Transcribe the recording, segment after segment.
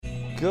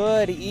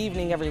Good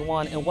evening,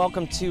 everyone, and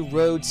welcome to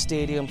Rhodes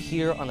Stadium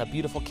here on the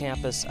beautiful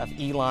campus of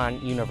Elon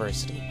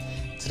University.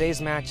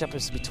 Today's matchup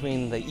is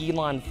between the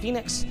Elon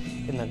Phoenix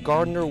and the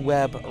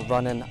Gardner-Webb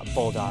Runnin'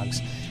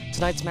 Bulldogs.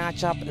 Tonight's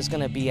matchup is going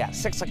to be at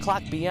 6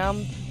 o'clock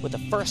p.m. with the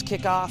first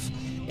kickoff,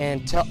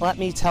 and let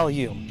me tell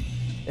you,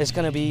 it's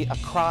going to be a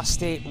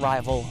cross-state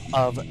rival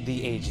of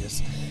the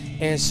ages.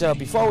 And so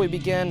before we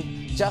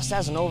begin, just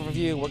as an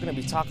overview, we're going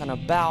to be talking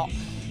about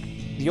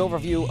the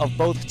overview of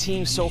both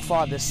teams so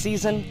far this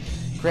season.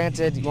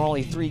 Granted, we're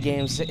only 3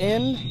 games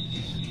in.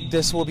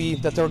 This will be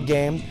the 3rd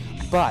game,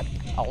 but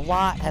a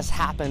lot has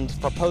happened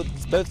for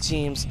both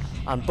teams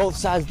on both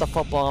sides of the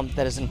football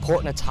that is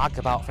important to talk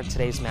about for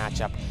today's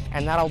matchup.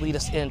 And that'll lead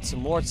us into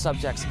more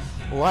subjects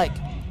like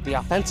the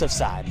offensive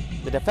side,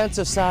 the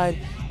defensive side,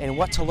 and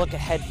what to look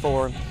ahead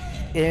for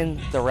in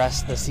the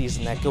rest of the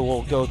season that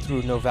will go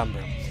through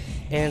November.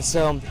 And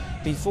so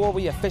before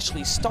we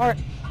officially start,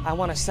 I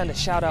want to send a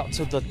shout out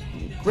to the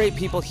great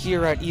people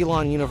here at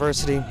Elon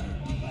University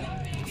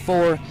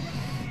for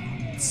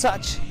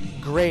such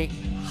great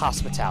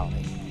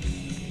hospitality.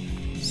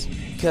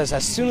 Because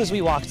as soon as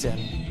we walked in,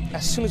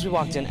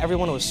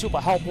 everyone was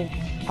super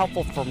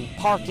helpful from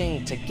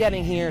parking to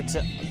getting here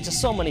to just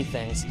so many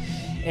things.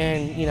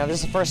 And you know,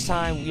 this is the first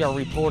time we are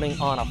reporting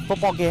on a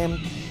football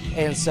game,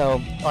 and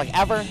so like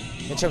ever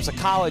in terms of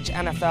college,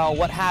 NFL,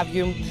 what have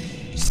you.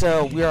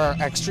 So we are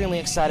extremely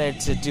excited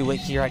to do it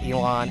here at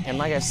Elon, and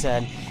like I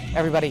said,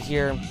 everybody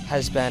here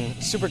has been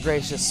super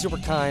gracious, super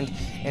kind,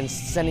 and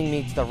sending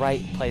me to the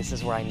right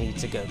places where I need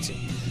to go to.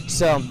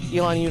 So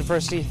Elon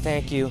University,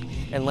 thank you,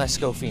 and let's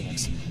go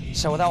Phoenix.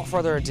 So without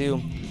further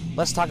ado,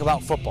 let's talk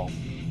about football.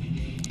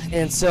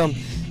 And so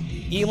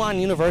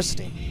Elon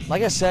University,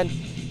 like I said,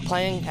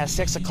 playing at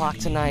 6 o'clock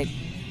tonight.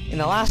 In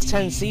the last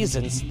 10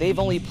 seasons, they've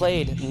only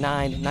played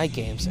 9 night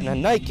games. And a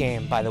night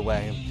game, by the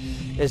way,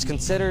 is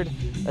considered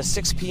a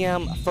 6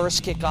 p.m.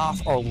 first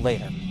kickoff or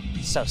later.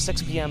 So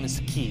 6 p.m. is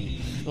the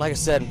key. And like I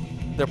said,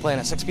 they're playing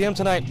at 6 p.m.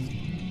 tonight,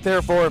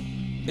 therefore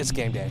it's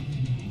game day.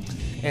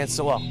 And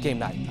so, well, game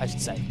night, I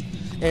should say.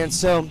 And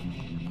so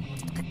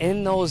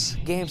in those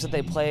games that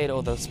they played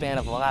over the span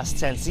of the last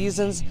 10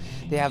 seasons,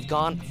 they have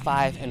gone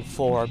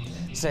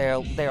 5-4.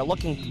 So they are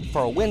looking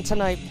for a win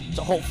tonight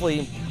to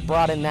hopefully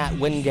broaden that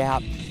win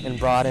gap and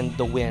broaden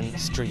the win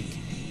streak,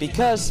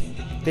 because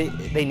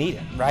they need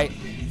it, right?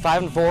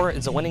 5-4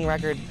 is a winning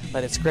record,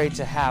 but it's great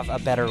to have a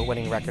better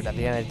winning record at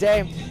the end of the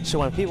day. So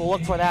when people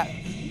look for that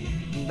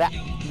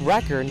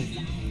record,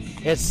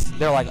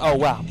 they're like, oh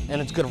wow,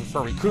 and it's good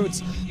for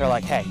recruits. They're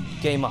like, hey,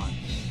 game on.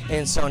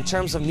 And so in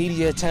terms of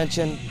media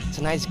attention,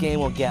 tonight's game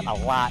will get a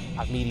lot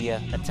of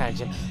media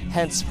attention,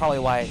 hence probably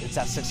why it's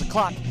at 6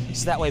 o'clock,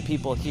 so that way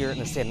people here in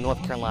the state of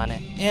North Carolina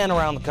and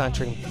around the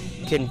country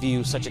can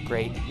view such a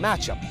great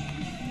matchup.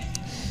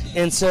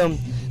 And so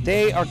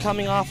they are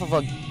coming off of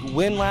a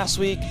win last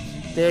week.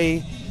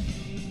 They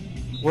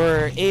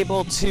were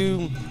able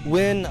to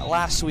win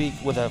last week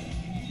with a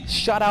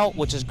shutout,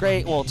 which is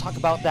great. We'll talk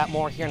about that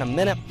more here in a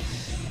minute,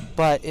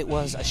 but it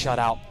was a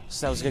shutout,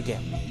 so that was a good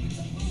game.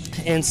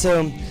 And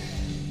so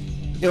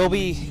it will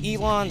be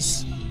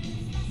Elon's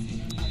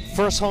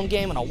first home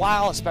game in a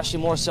while,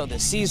 especially more so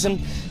this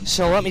season.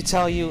 So let me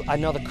tell you, I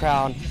know the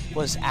crowd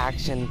was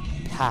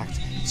action-packed.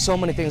 So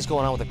many things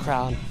going on with the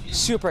crowd.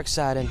 Super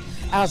excited.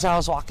 As I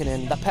was walking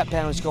in, the pep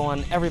band was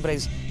going,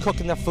 everybody's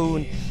cooking their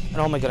food, and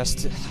oh my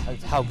goodness,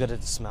 how good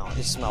it smelled.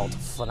 It smelled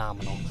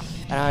phenomenal.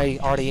 And I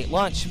already ate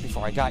lunch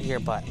before I got here,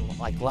 but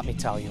like, let me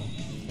tell you,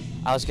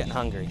 I was getting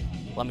hungry,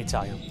 let me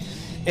tell you.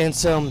 And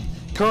so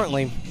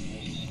currently,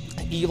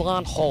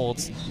 Elon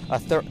holds a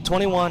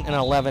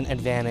 21-11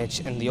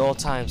 advantage in the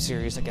all-time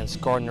series against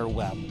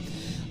Gardner-Webb.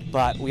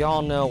 But we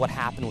all know what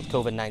happened with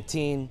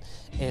COVID-19,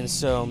 and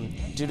so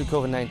due to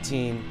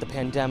COVID-19, the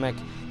pandemic,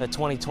 the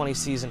 2020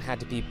 season had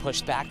to be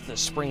pushed back to the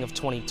spring of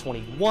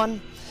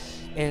 2021.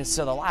 And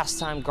so the last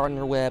time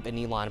Gardner-Webb and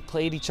Elon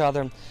played each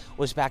other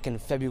was back in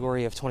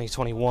February of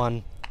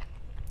 2021,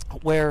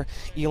 where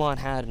Elon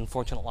had an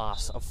unfortunate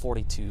loss of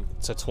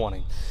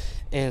 42-20.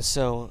 And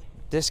so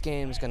this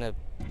game is going to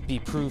be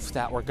proof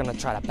that we're going to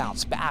try to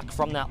bounce back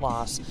from that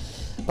loss.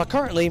 But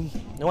currently,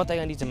 the one thing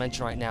I need to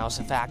mention right now is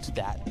the fact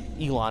that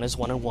Elon is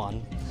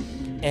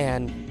 1-1,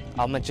 and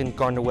I'll mention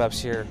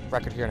Gardner-Webb's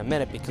record here in a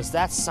minute, because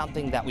that's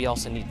something that we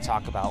also need to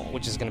talk about,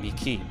 which is going to be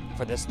key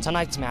for this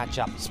tonight's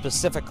matchup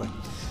specifically.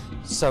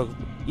 So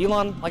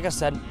Elon, like I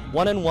said,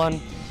 1-1,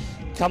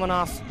 coming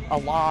off a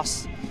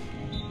loss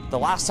the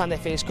last time they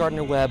faced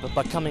Gardner-Webb,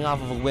 but coming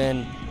off of a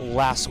win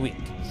last week.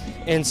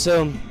 And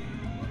so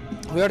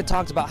we already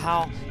talked about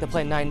how they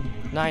play nine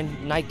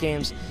night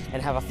games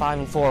and have a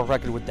 5-4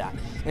 record with that.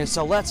 And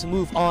so let's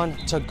move on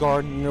to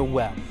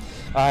Gardner-Webb.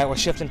 All right, we're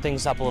shifting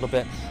things up a little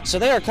bit. So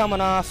they are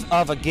coming off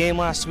of a game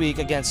last week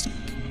against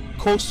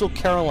Coastal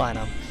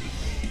Carolina.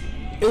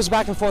 It was a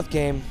back-and-forth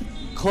game,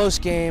 close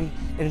game,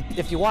 and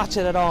if you watch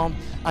it at all,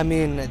 I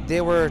mean,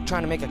 they were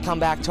trying to make a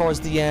comeback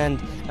towards the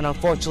end, and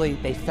unfortunately,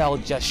 they fell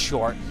just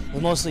short. It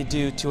was mostly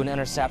due to an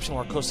interception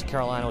where Coastal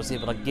Carolina was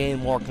able to gain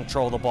more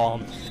control of the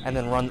ball and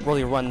then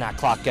really run that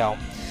clock out.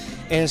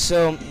 And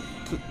so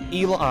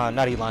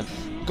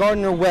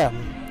Gardner-Webb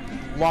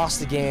lost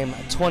the game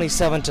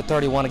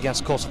 27-31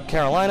 against Coastal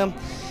Carolina.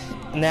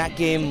 And that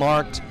game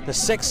marked the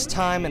 6th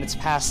time in its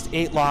past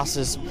 8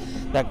 losses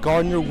that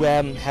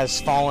Gardner-Webb has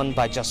fallen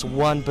by just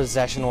 1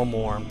 possession or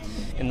more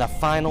in the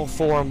final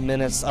 4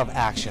 minutes of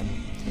action.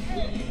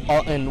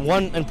 And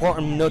one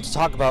important note to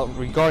talk about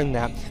regarding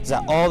that is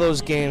that all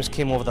those games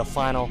came over the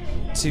final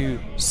 2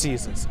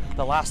 seasons,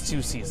 the last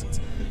 2 seasons.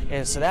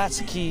 And so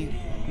that's a key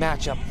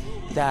matchup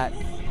that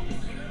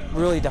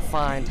really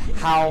defined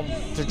how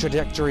the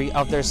trajectory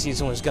of their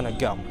season was going to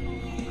go.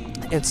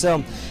 And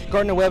so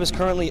Gardner-Webb is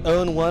currently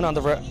 0-1 on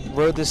the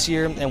road this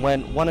year and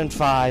went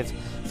 1-5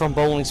 from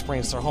Bowling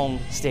Springs, their home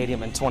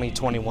stadium, in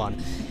 2021.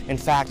 In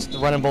fact, the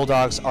Running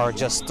Bulldogs are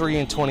just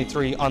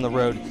 3-23 on the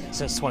road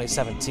since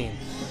 2017.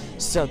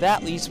 So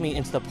that leads me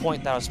into the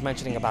point that I was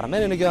mentioning about a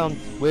minute ago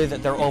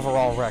with their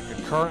overall record.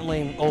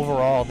 Currently,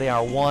 overall, they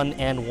are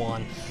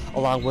 1-1,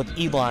 along with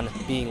Elon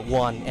being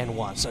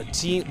 1-1. So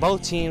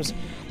both teams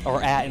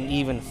are at an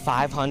even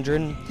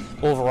 500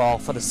 overall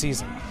for the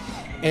season.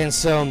 And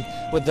so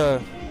with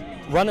the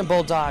Running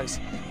Bulldogs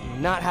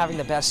not having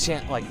the best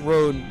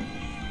road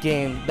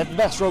game, the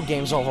best road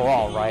games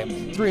overall, right?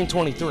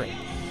 3-23.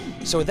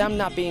 So with them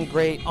not being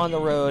great on the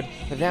road,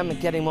 with them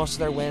getting most of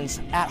their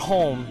wins at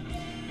home,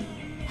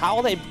 how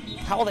will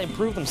they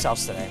improve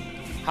themselves today?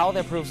 How will they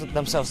improve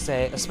themselves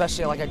today,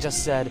 especially like I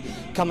just said,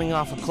 coming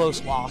off a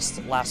close loss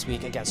last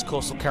week against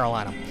Coastal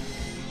Carolina?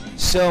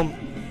 So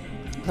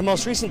the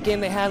most recent game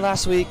they had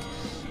last week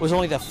was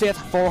only the 5th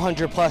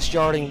 400-plus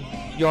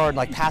yard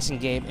passing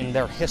game in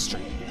their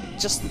history.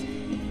 Just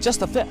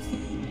the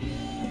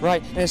 5th,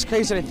 right? And it's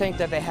crazy to think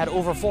that they had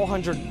over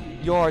 400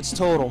 yards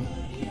total,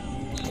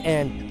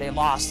 and they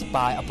lost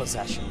by a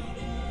possession.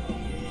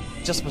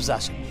 Just a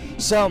possession.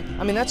 So,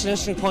 I mean, that's an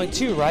interesting point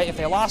too, right? If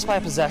they lost by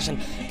a possession,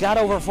 got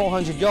over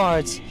 400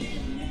 yards,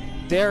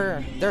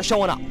 they're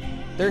showing up.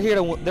 They're here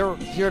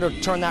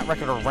to turn that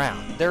record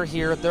around. They're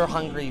here. They're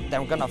hungry.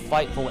 They're going to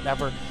fight for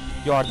whatever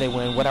yard they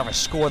win, whatever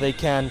score they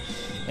can,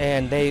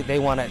 and they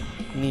want it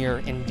near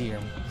and dear.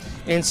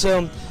 And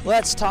so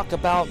let's talk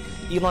about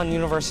Elon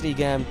University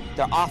again,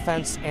 their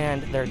offense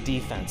and their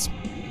defense.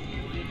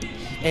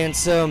 And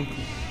so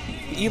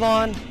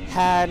Elon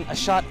had a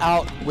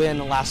shutout win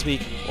last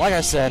week, like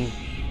I said,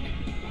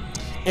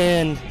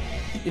 and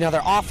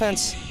their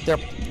offense,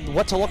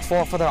 what to look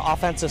for their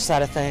offensive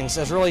side of things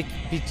is really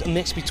a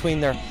mix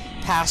between their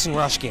pass and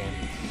rush game,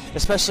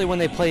 especially when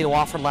they played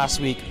Wofford last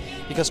week,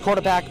 because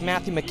quarterback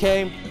Matthew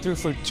McKay threw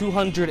for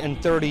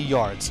 230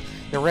 yards.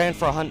 They ran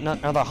for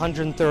another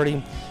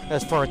 130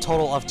 for a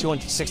total of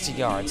 260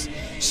 yards.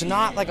 So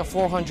not like a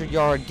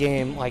 400-yard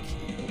game like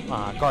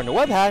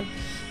Gardner-Webb had,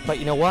 but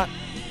you know what?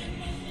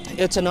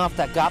 It's enough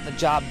that got the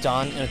job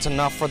done, and it's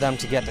enough for them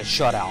to get the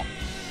shutout.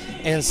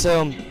 And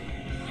so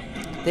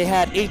they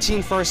had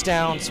 18 first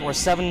downs, were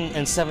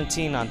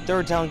 7-17 on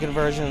 3rd down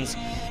conversions,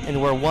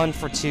 and were 1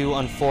 for 2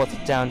 on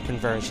 4th down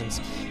conversions.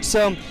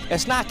 So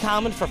it's not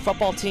common for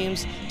football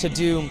teams to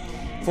do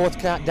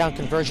 4th down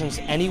conversions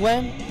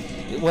anyway,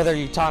 whether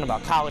you're talking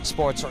about college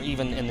sports or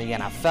even in the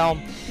NFL.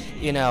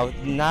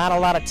 Not a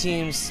lot of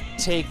teams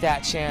take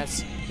that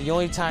chance. The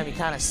only time you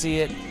kind of see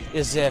it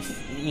is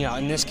if,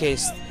 in this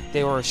case,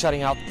 they were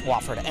shutting out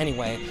Wofford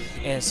anyway,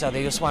 and so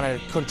they just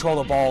wanted to control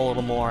the ball a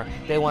little more.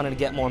 They wanted to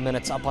get more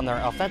minutes up on their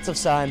offensive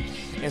side,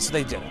 and so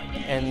they did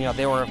it. And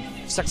they were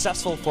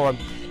successful for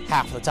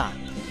half of the time,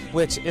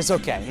 which is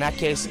okay. In that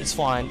case, it's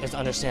fine. It's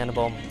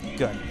understandable.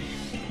 Good.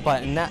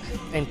 But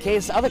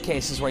other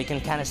cases where you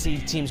can kind of see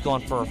teams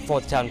going for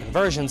 4th down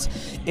conversions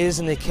is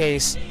in the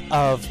case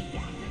of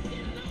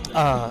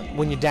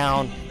when you're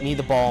down, you need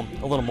the ball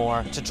a little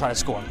more to try to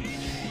score.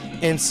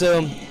 And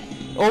so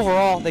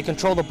overall, they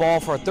controlled the ball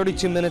for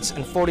 32 minutes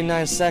and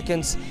 49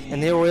 seconds,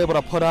 and they were able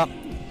to put up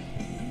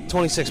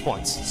 26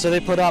 points. So they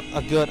put up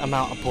a good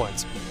amount of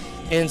points.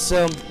 And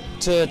so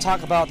to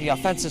talk about the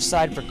offensive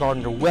side for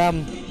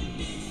Gardner-Webb,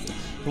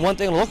 the one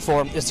thing to look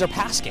for is their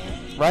pass game,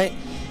 right?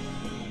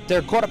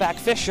 Their quarterback,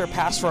 Fisher,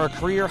 passed for a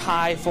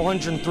career-high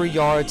 403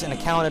 yards and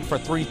accounted for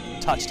 3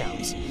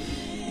 touchdowns.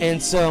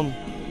 And so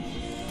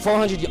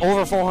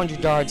over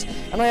 400 yards.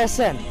 And like I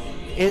said,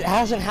 it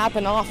hasn't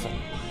happened often.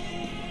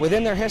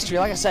 Within their history,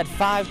 like I said,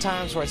 5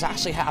 times where it's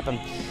actually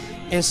happened.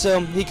 And so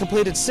he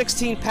completed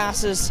 16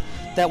 passes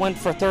that went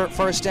for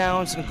first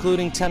downs,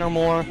 including 10 of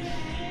more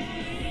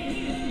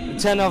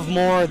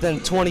than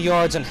 20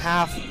 yards and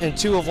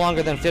 2 of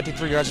longer than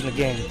 53 yards in the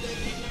game.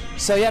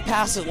 So he had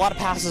passes, a lot of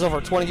passes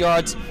over 20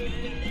 yards.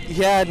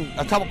 He had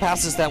a couple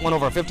passes that went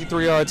over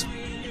 53 yards.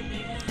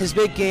 His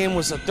big game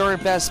was the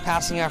 3rd best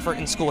passing effort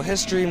in school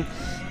history,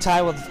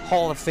 tied with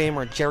Hall of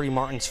Famer Jerry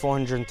Martin's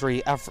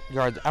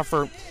 403-yard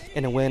effort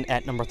in a win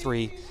at number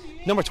 23,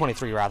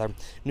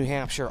 New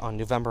Hampshire on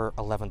November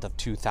 11th of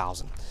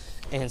 2000.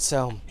 And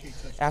so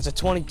after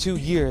 22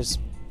 years,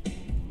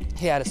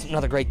 he had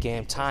another great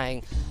game,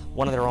 tying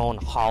one of their own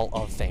Hall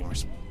of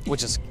Famers,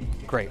 which is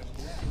great.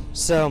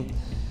 So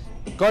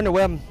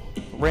Gardner-Webb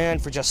ran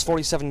for just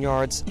 47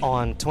 yards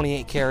on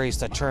 28 carries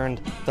that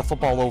turned the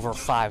football over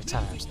 5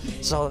 times.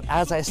 So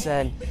as I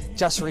said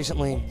just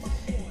recently,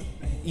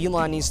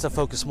 Elon needs to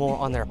focus more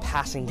on their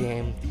passing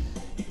game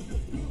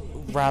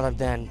rather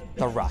than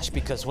the rush,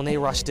 because when they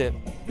rushed it,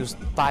 it was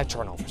 5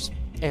 turnovers.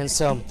 And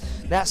so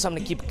that's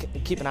something to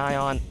keep an eye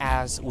on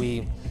as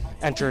we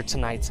enter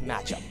tonight's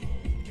matchup.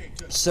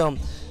 So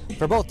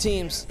for both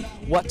teams,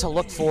 what to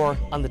look for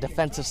on the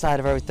defensive side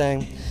of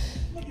everything.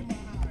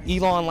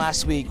 Elon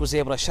last week was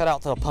able to shut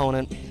out the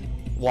opponent,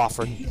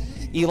 Wofford.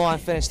 Elon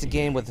finished the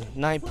game with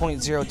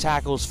 9.0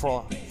 tackles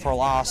for a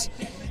loss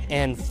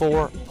and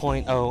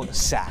 4.0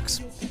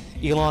 sacks.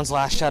 Elon's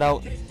last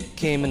shutout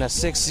came in a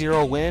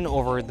 6-0 win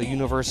over the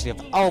University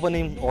of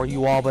Albany, or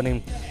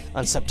UAlbany,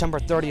 on September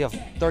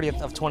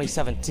 30th of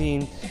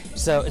 2017.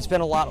 So it's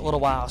been a little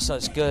while, so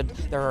it's good.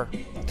 Their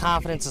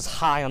confidence is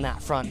high on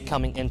that front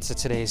coming into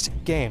today's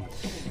game.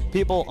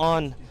 People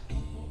on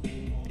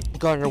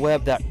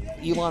Gardner-Webb that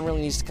Elon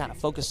really needs to kind of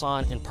focus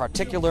on, in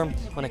particular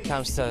when it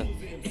comes to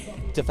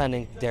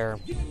defending their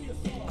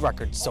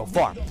record so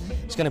far.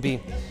 It's going to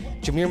be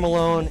Jameer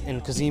Malone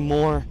and Kazim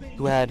Moore,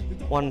 who had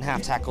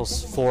 1.5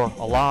 tackles for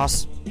a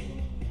loss.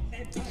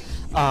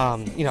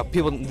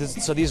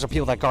 So these are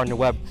people that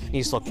Gardner-Webb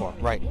needs to look for,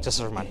 right? Just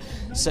as a reminder.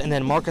 So, and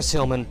then Marcus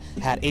Hillman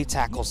had 8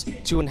 tackles,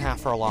 2.5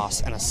 for a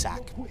loss, and a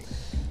sack.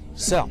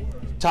 So,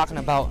 talking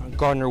about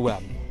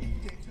Gardner-Webb.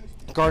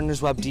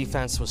 Gardner-Webb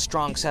defense was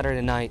strong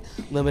Saturday night,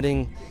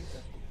 limiting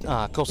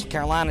Coastal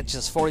Carolina to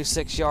just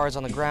 46 yards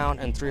on the ground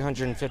and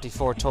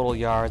 354 total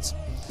yards,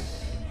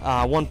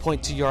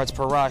 1.2 yards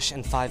per rush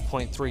and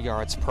 5.3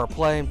 yards per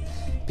play.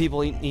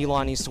 People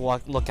Elon needs to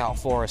look out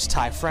for is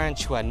Ty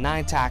French, who had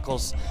 9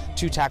 tackles,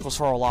 2 tackles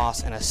for a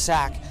loss, and a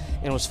sack,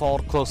 and was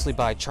followed closely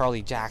by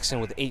Charlie Jackson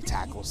with 8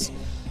 tackles.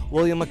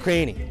 William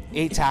McCraney,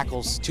 8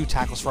 tackles, 2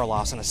 tackles for a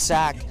loss, and a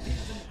sack.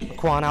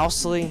 Quan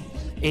Ousley,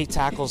 8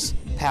 tackles,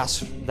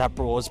 pass that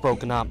was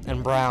broken up,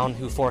 and Brown,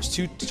 who forced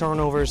 2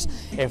 turnovers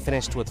and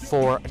finished with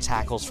 4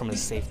 tackles from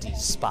his safety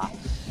spot.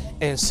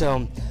 And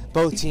so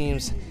both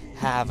teams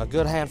have a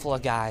good handful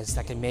of guys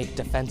that can make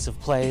defensive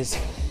plays,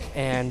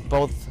 and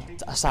both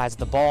sides of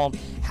the ball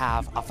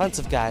have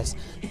offensive guys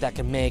that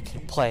can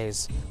make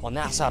plays on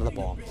that side of the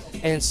ball.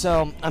 And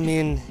so, I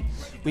mean,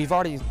 we've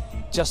already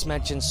just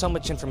mentioned so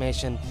much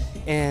information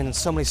and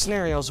so many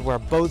scenarios where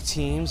both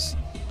teams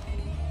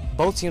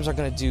are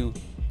going to do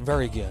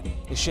very good.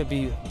 It should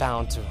be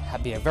bound to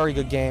be a very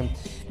good game,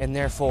 and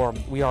therefore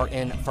we are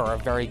in for a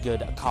very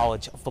good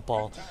college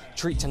football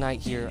treat tonight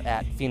here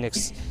at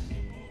Phoenix,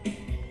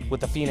 with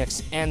the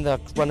Phoenix and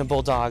the Running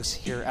Bulldogs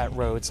here at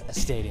Rhodes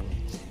Stadium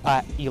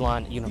at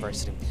Elon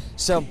University.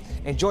 So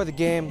enjoy the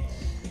game.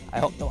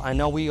 I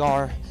know we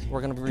are.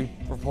 We're going to be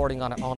reporting on it all